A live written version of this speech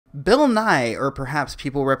Bill Nye, or perhaps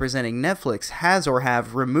people representing Netflix, has or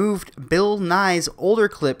have removed Bill Nye's older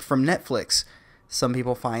clip from Netflix. Some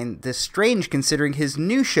people find this strange considering his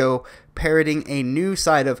new show parroting a new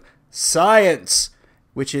side of science,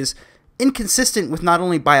 which is inconsistent with not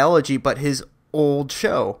only biology but his old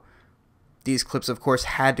show. These clips, of course,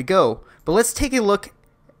 had to go, but let's take a look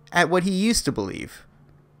at what he used to believe.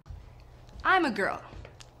 I'm a girl.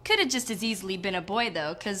 Could have just as easily been a boy,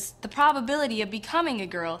 though, because the probability of becoming a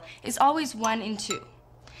girl is always 1 in 2.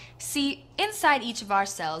 See, inside each of our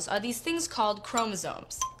cells are these things called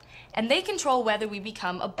chromosomes, and they control whether we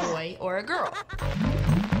become a boy or a girl.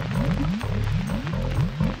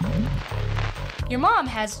 Your mom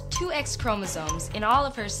has 2 X chromosomes in all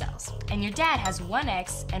of her cells, and your dad has 1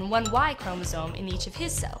 X and 1 Y chromosome in each of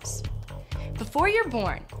his cells. Before you're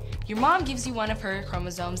born, your mom gives you one of her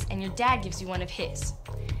chromosomes and your dad gives you one of his.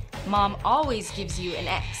 Mom always gives you an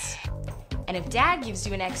X. And if dad gives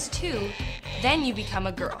you an X too, then you become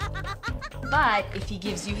a girl. But if he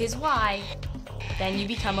gives you his Y, then you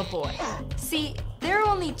become a boy. See, there are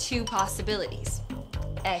only 2 possibilities.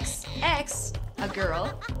 XX, a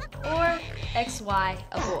girl, or XY,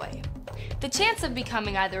 a boy. The chance of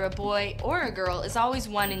becoming either a boy or a girl is always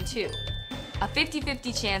 1 in 2. A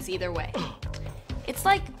 50-50 chance either way. It's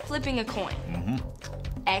like flipping a coin.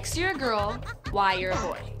 X, you're a girl, Y, you're a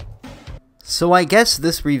boy. So I guess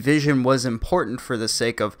this revision was important for the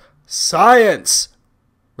sake of science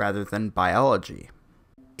rather than biology.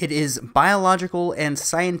 It is biological and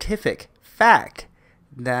scientific fact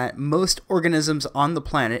that most organisms on the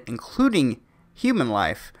planet, including human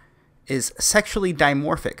life, is sexually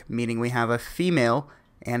dimorphic, meaning we have a female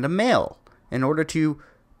and a male in order to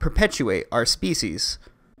perpetuate our species.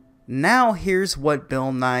 Now here's what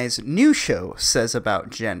Bill Nye's new show says about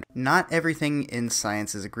gender. Not everything in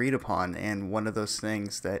science is agreed upon, and one of those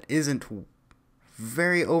things that isn't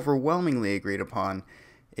very overwhelmingly agreed upon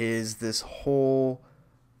is this whole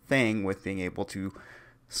thing with being able to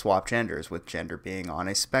swap genders, with gender being on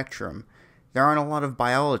a spectrum. There aren't a lot of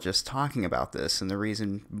biologists talking about this, and the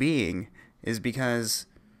reason being is because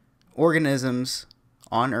organisms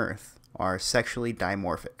on Earth are sexually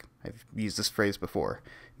dimorphic. I've used this phrase before.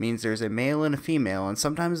 It means there's a male and a female, and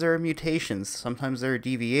sometimes there are mutations, sometimes there are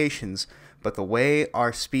deviations, but the way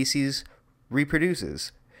our species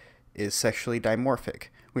reproduces is sexually dimorphic.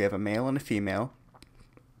 We have a male and a female,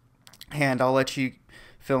 and I'll let you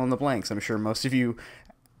fill in the blanks. I'm sure most of you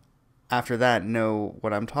after that know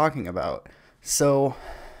what I'm talking about. So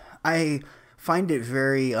I find it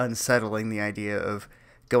very unsettling, the idea of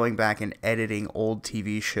going back and editing old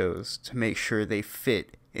TV shows to make sure they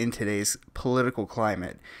fit in today's political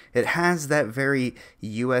climate. It has that very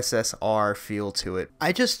USSR feel to it.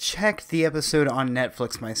 I just checked the episode on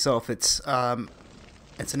Netflix myself. It's an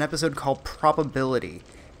episode called Probability,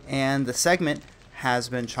 and the segment has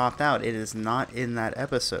been chopped out. It is not in that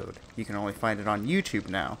episode. You can only find it on YouTube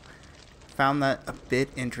now. Found that a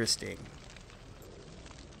bit interesting.